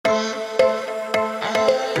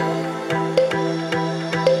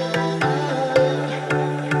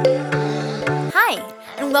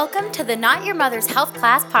to the Not Your Mother's Health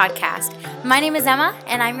Class podcast. My name is Emma,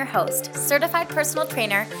 and I'm your host, certified personal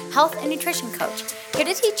trainer, health and nutrition coach, here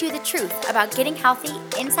to teach you the truth about getting healthy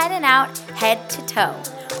inside and out, head to toe.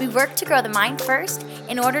 We work to grow the mind first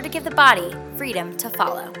in order to give the body freedom to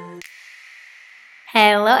follow.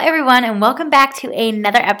 Hello, everyone, and welcome back to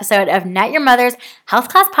another episode of Not Your Mother's Health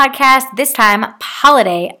Class podcast, this time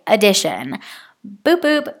holiday edition. Boop,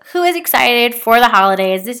 boop. Who is excited for the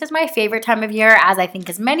holidays? This is my favorite time of year, as I think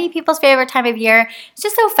is many people's favorite time of year. It's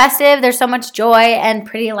just so festive. There's so much joy and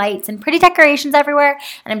pretty lights and pretty decorations everywhere,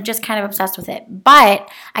 and I'm just kind of obsessed with it. But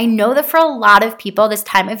I know that for a lot of people, this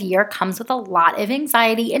time of year comes with a lot of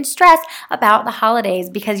anxiety and stress about the holidays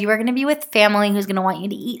because you are going to be with family who's going to want you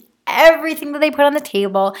to eat everything that they put on the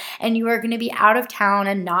table, and you are going to be out of town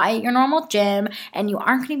and not at your normal gym, and you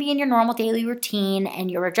aren't going to be in your normal daily routine, and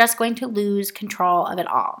you're just going to lose control of it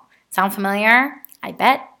all. Sound familiar? I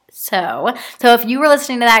bet so. So if you were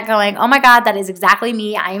listening to that going, oh my God, that is exactly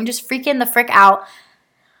me. I am just freaking the frick out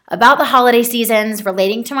about the holiday seasons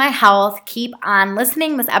relating to my health, keep on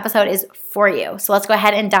listening. This episode is for you. So let's go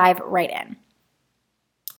ahead and dive right in.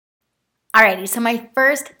 Alrighty, so my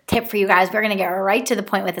first tip for you guys, we're going to get right to the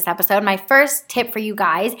point with this episode. My first tip for you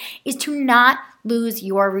guys is to not lose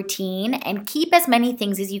your routine and keep as many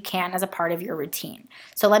things as you can as a part of your routine.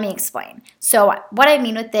 So let me explain. So what I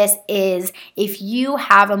mean with this is if you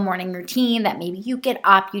have a morning routine that maybe you get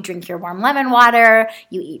up, you drink your warm lemon water,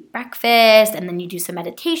 you eat breakfast, and then you do some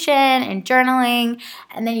meditation and journaling,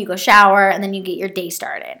 and then you go shower, and then you get your day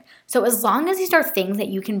started. So as long as these are things that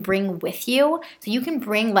you can bring with you, so you can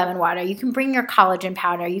bring lemon water, you can bring your collagen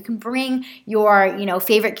powder, you can bring your,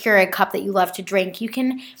 favorite Keurig cup that you love to drink, you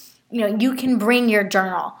can bring your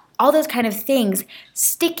journal, all those kind of things,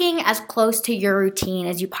 sticking as close to your routine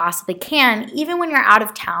as you possibly can, even when you're out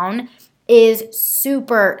of town, is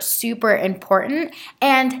super, super important.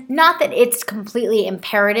 And not that it's completely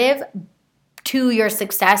imperative to your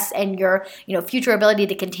success and your, future ability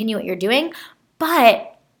to continue what you're doing, but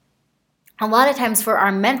a lot of times for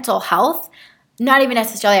our mental health, not even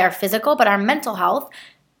necessarily our physical, but our mental health,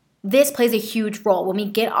 this plays a huge role. When we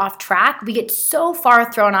get off track, we get so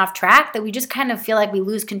far thrown off track that we just kind of feel like we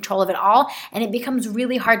lose control of it all, and it becomes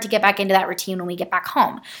really hard to get back into that routine when we get back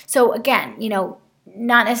home. So again,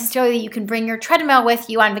 not necessarily that you can bring your treadmill with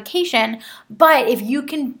you on vacation, but if you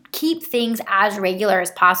can keep things as regular as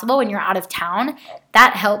possible when you're out of town,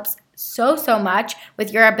 that helps so much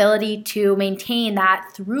with your ability to maintain that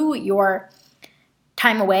through your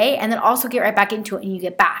time away, and then also get right back into it when you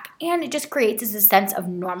get back. And it just creates this sense of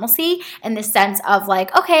normalcy and this sense of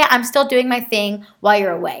like, okay, I'm still doing my thing while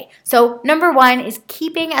you're away. So number one is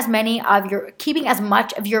keeping as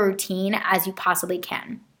much of your routine as you possibly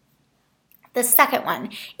can. The second one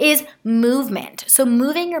is movement. So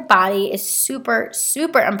moving your body is super,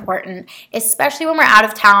 super important, especially when we're out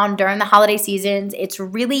of town during the holiday seasons. It's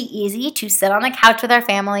really easy to sit on the couch with our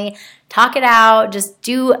family, talk it out, just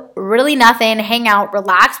do really nothing, hang out,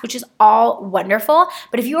 relax, which is all wonderful.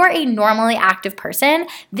 But if you are a normally active person,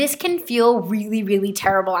 this can feel really, really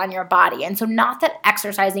terrible on your body. And so not that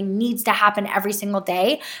exercising needs to happen every single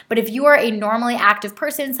day, but if you are a normally active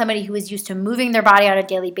person, somebody who is used to moving their body on a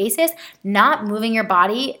daily basis, not moving your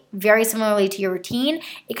body very similarly to your routine,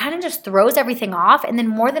 it kind of just throws everything off. And then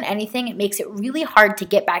more than anything, it makes it really hard to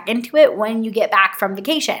get back into it when you get back from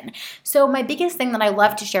vacation. So my biggest thing that I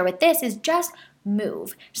love to share with this is just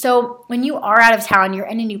move. So when you are out of town, you're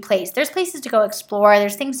in a new place, there's places to go explore,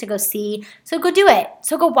 there's things to go see, so go do it.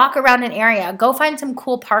 So go walk around an area, go find some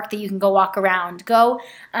cool park that you can go walk around, go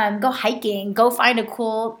hiking, go find a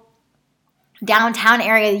cool downtown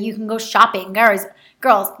area that you can go shopping. Girls,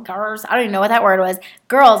 I don't even know what that word was.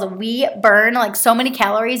 Girls, we burn like so many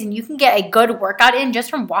calories, and you can get a good workout in just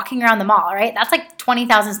from walking around the mall, right? That's like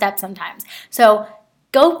 20,000 steps sometimes. So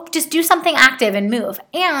go just do something active and move.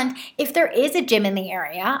 And if there is a gym in the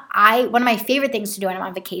area, one of my favorite things to do when I'm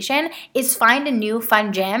on vacation is find a new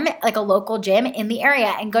fun gym, like a local gym in the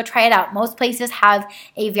area, and go try it out. Most places have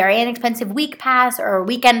a very inexpensive week pass or a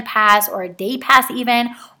weekend pass or a day pass even,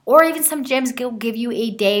 or even some gyms will give you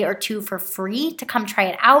a day or two for free to come try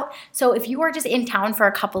it out. So if you are just in town for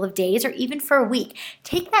a couple of days or even for a week,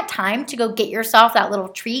 take that time to go get yourself that little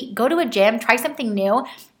treat, go to a gym, try something new.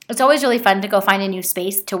 It's always really fun to go find a new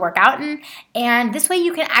space to work out in, and this way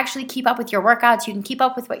you can actually keep up with your workouts, you can keep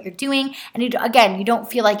up with what you're doing, and you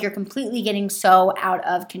don't feel like you're completely getting so out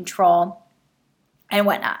of control and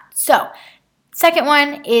whatnot. So second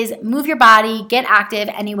one is move your body, get active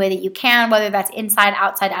any way that you can, whether that's inside,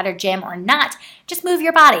 outside, at a gym or not, just move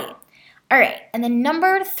your body. All right, and then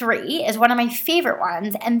number 3 is one of my favorite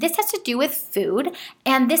ones, and this has to do with food,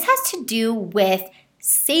 and this has to do with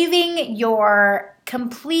saving your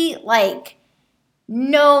complete, like,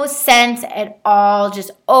 no sense at all,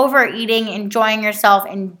 just overeating, enjoying yourself,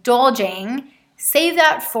 indulging, save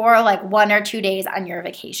that for like 1 or 2 days on your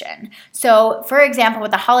vacation. So for example,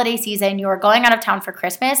 with the holiday season, you're going out of town for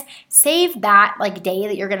Christmas, save that like day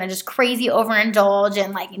that you're gonna just crazy overindulge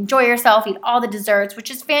and like enjoy yourself, eat all the desserts, which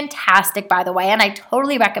is fantastic, by the way, and I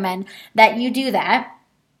totally recommend that you do that,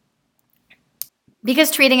 because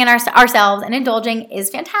treating ourselves and indulging is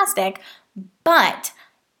fantastic. But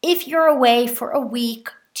if you're away for a week,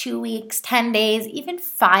 2 weeks, 10 days, even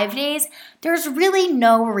 5 days, there's really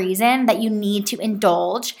no reason that you need to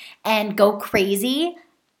indulge and go crazy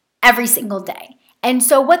every single day. And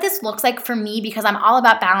so what this looks like for me, because I'm all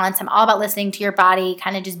about balance, I'm all about listening to your body,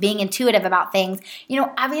 kind of just being intuitive about things.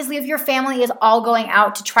 Obviously if your family is all going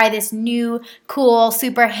out to try this new, cool,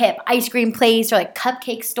 super hip ice cream place or like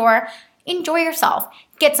cupcake store, enjoy yourself.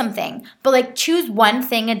 Get something, but like choose one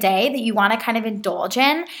thing a day that you want to kind of indulge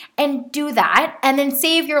in and do that, and then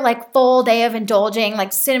save your like full day of indulging,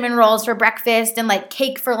 like cinnamon rolls for breakfast and like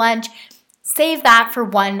cake for lunch. Save that for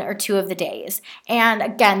 1 or 2 of the days. And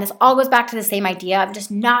again, this all goes back to the same idea of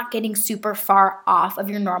just not getting super far off of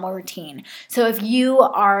your normal routine. So if you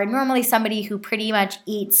are normally somebody who pretty much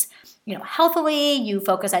eats, healthily, you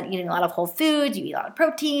focus on eating a lot of whole foods, you eat a lot of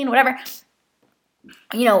protein, whatever,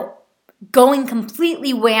 going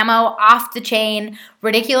completely whammo, off the chain,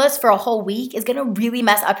 ridiculous for a whole week is going to really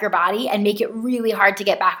mess up your body and make it really hard to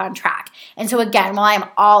get back on track. And so again, while I'm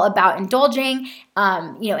all about indulging,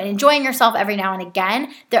 and enjoying yourself every now and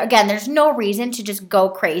again, there's no reason to just go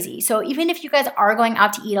crazy. So even if you guys are going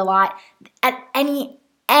out to eat a lot at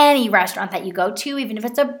any restaurant that you go to, even if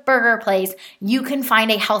it's a burger place, you can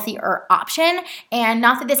find a healthier option. And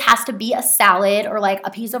not that this has to be a salad or like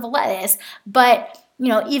a piece of lettuce, but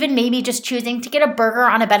even maybe just choosing to get a burger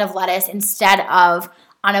on a bed of lettuce instead of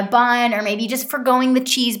on a bun, or maybe just forgoing the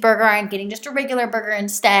cheeseburger and getting just a regular burger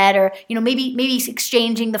instead, or maybe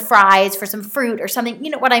exchanging the fries for some fruit or something. You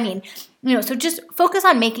know what I mean? So just focus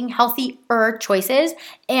on making healthier choices,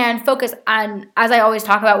 and focus on, as I always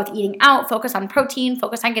talk about with eating out, focus on protein,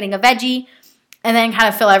 focus on getting a veggie, and then kind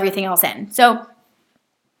of fill everything else in. So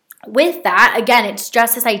with that, again, it's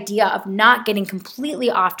just this idea of not getting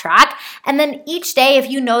completely off track. And then each day, if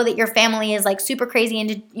you know that your family is like super crazy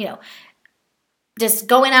into, just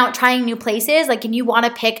going out, trying new places, like, and you want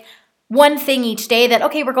to pick one thing each day that,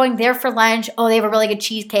 okay, we're going there for lunch. Oh, they have a really good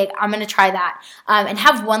cheesecake. I'm going to try that. And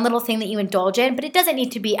have one little thing that you indulge in, but it doesn't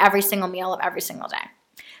need to be every single meal of every single day.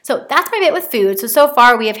 So that's my bit with food. So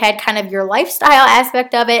far we have had kind of your lifestyle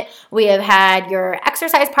aspect of it. We have had your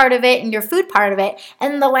exercise part of it and your food part of it.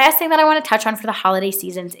 And the last thing that I want to touch on for the holiday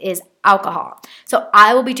seasons is alcohol. So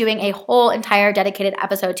I will be doing a whole entire dedicated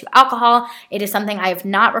episode to alcohol. It is something I have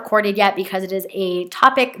not recorded yet because it is a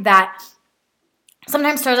topic that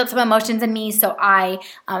sometimes stirs up some emotions in me. So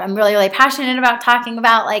I'm really, really passionate about talking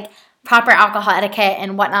about like proper alcohol etiquette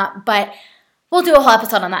and whatnot. But we'll do a whole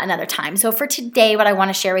episode on that another time. So for today, what I want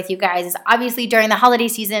to share with you guys is obviously during the holiday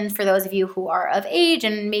season, for those of you who are of age,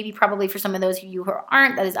 and maybe probably for some of those of you who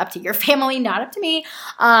aren't, that is up to your family, not up to me,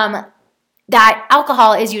 that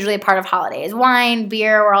alcohol is usually a part of holidays. Wine,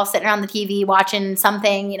 beer, we're all sitting around the TV watching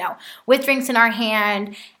something, with drinks in our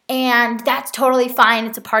hand. And that's totally fine.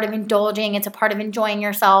 It's a part of indulging. It's a part of enjoying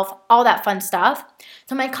yourself, all that fun stuff.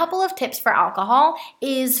 So my couple of tips for alcohol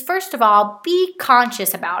is, first of all, be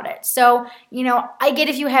conscious about it. So, I get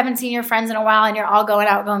if you haven't seen your friends in a while and you're all going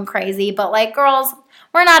out going crazy, but like, girls,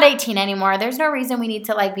 we're not 18 anymore. There's no reason we need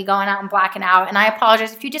to like be going out and blacking out. And I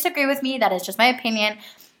apologize if you disagree with me. That is just my opinion.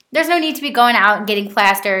 There's no need to be going out and getting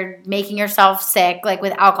plastered, making yourself sick, like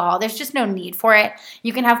with alcohol. There's just no need for it.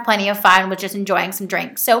 You can have plenty of fun with just enjoying some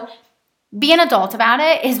drinks. So be an adult about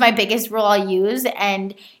it is my biggest rule I'll use.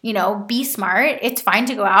 And, be smart. It's fine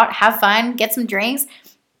to go out, have fun, get some drinks.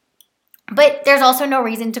 But there's also no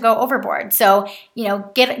reason to go overboard. So,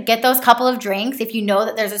 get those couple of drinks. If you know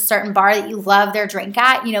that there's a certain bar that you love their drink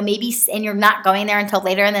at, maybe, and you're not going there until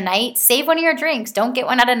later in the night, save one of your drinks. Don't get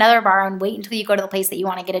one at another bar and wait until you go to the place that you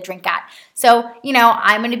want to get a drink at. So,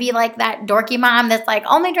 I'm going to be like that dorky mom that's like,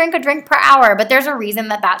 only drink a drink per hour. But there's a reason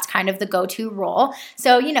that that's kind of the go-to rule.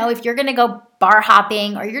 So, if you're going to go bar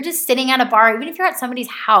hopping, or you're just sitting at a bar, even if you're at somebody's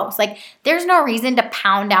house, like, there's no reason to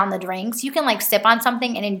pound down the drinks. You can like sip on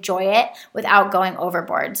something and enjoy it without going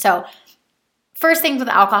overboard. So first things with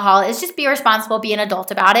alcohol is just be responsible, be an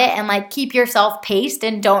adult about it, and like keep yourself paced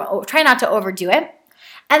and try not to overdo it.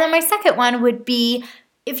 And then my second one would be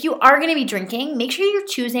if you are going to be drinking, make sure you're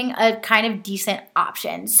choosing a kind of decent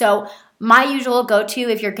option. So my usual go-to,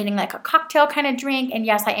 if you're getting like a cocktail kind of drink, and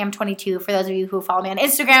yes, I am 22 for those of you who follow me on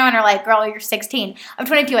Instagram and are like, girl, you're 16. I'm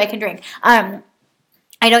 22, I can drink.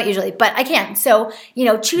 I don't usually, but I can. So,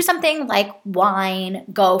 choose something like wine,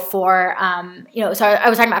 go for, so I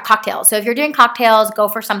was talking about cocktails. So if you're doing cocktails, go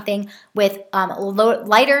for something with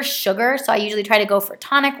lighter sugar. So I usually try to go for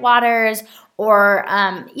tonic waters, or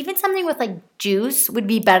even something with like juice would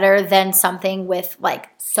be better than something with like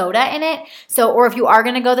soda in it. So, or if you are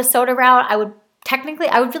going to go the soda route, I would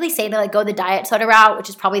really say to like go the diet soda route, which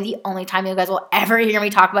is probably the only time you guys will ever hear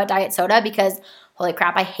me talk about diet soda, because holy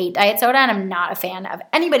crap, I hate diet soda and I'm not a fan of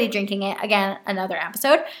anybody drinking it. Again, another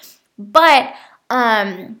episode. But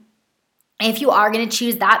if you are going to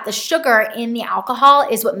choose that, the sugar in the alcohol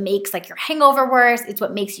is what makes like your hangover worse. It's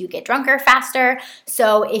what makes you get drunker faster.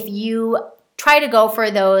 So if you try to go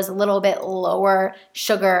for those little bit lower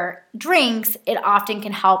sugar drinks, it often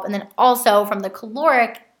can help. And then also from the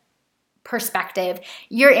caloric perspective,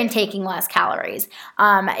 you're intaking less calories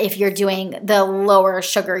if you're doing the lower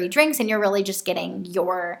sugary drinks, and you're really just getting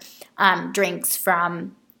your drinks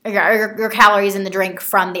from your calories in the drink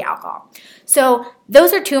from the alcohol. So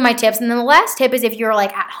those are two of my tips. And then the last tip is if you're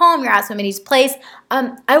like at home, you're at somebody's place,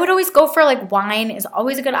 I would always go for like wine is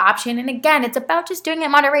always a good option. And again, it's about just doing it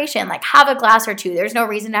in moderation. Like have a glass or two. There's no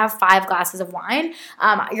reason to have 5 glasses of wine.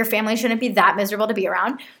 Your family shouldn't be that miserable to be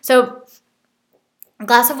around. So a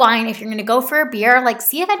glass of wine. If you're going to go for a beer, like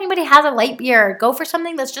see if anybody has a light beer. Go for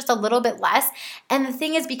something that's just a little bit less. And the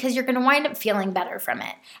thing is, because you're going to wind up feeling better from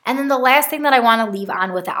it. And then the last thing that I want to leave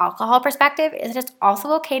on with the alcohol perspective is it's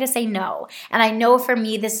also okay to say no. And I know for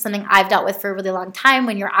me, this is something I've dealt with for a really long time.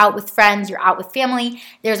 When you're out with friends, you're out with family,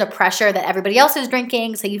 there's a pressure that everybody else is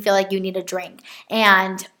drinking, so you feel like you need a drink.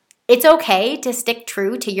 And it's okay to stick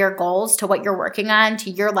true to your goals, to what you're working on, to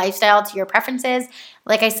your lifestyle, to your preferences.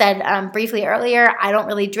 Like I said briefly earlier, I don't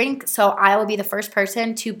really drink, so I will be the first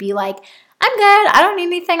person to be like, I'm good, I don't need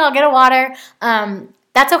anything, I'll get a water.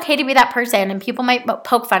 That's okay to be that person, and people might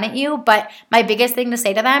poke fun at you, but my biggest thing to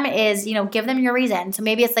say to them is, give them your reason. So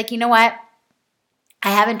maybe it's like, you know what? I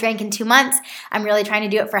haven't drank in 2 months. I'm really trying to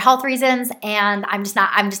do it for health reasons, and I'm just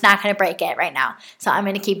not going to break it right now. So I'm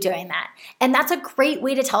going to keep doing that. And that's a great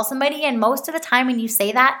way to tell somebody. And most of the time when you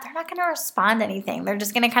say that, they're not going to respond to anything. They're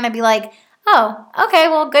just going to kind of be like, oh, okay,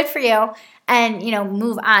 well, good for you. And,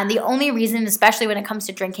 move on. The only reason, especially when it comes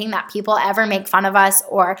to drinking, that people ever make fun of us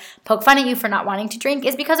or poke fun at you for not wanting to drink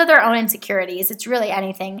is because of their own insecurities. It's really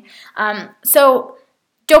anything. So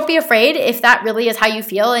don't be afraid if that really is how you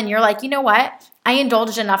feel and you're like, you know what? I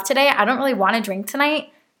indulged enough today. I don't really want to drink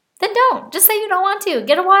tonight. Then don't. Just say you don't want to.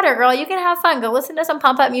 Get a water, girl. You can have fun. Go listen to some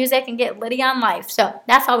pump-up music and get litty on life. So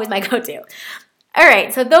that's always my go-to. All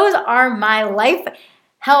right. So those are my life,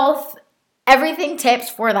 health, everything tips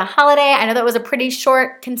for the holiday. I know that was a pretty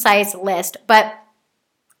short, concise list, but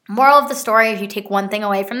moral of the story, if you take one thing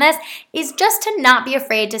away from this, is just to not be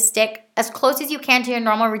afraid to stick as close as you can to your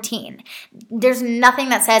normal routine. There's nothing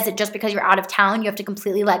that says that just because you're out of town, you have to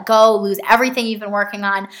completely let go, lose everything you've been working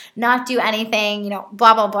on, not do anything,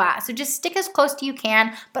 blah, blah, blah. So just stick as close to you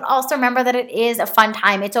can, but also remember that it is a fun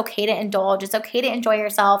time. It's okay to indulge. It's okay to enjoy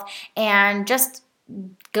yourself, and just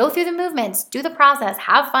go through the movements, do the process,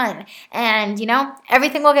 have fun, and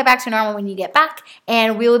everything will get back to normal when you get back.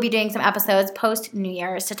 And we will be doing some episodes post New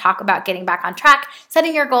Year's to talk about getting back on track,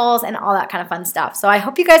 setting your goals, and all that kind of fun stuff. So I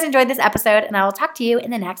hope you guys enjoyed this episode, and I will talk to you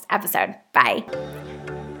in the next episode. Bye.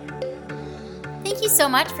 Thank you so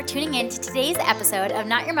much for tuning in to today's episode of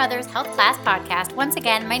Not Your Mother's Health Class Podcast. Once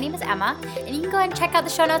again, my name is Emma, and you can go ahead and check out the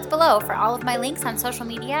show notes below for all of my links on social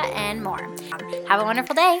media and more. Have a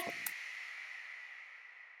wonderful day.